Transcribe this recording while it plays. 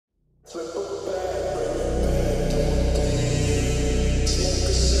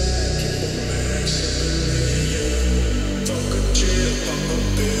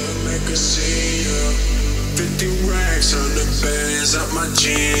Up my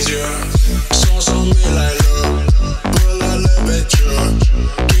jeans, yeah. Sauce on me like love, pull a little bit truck.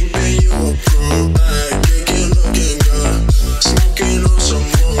 Keeping you a pro, ayy, kicking, looking good. Smoking on some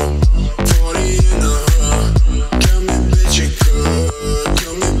more, 40 in the hood. Kill me, bitch, you could.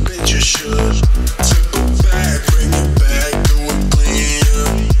 Kill me, bitch, you should. Flip it back, bring it back, do it clean,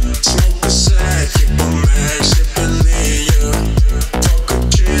 yeah. Smoke a sack, keep a mag, sipping lean, yeah. Fuck a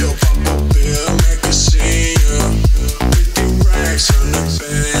chill, pop a pill, make a scene, yeah. On the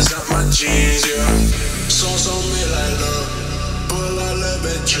bands, up my jeans, yeah. Sauce on me like love, pull a little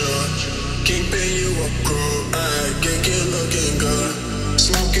bit truck. Keeping you a crew, ayy, kicking, looking good.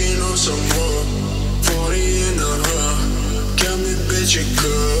 Smoking on some more, 40 in the hood. Kill me, bitch, you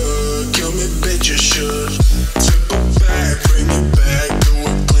could. Kill me, bitch, you should. Flip it back.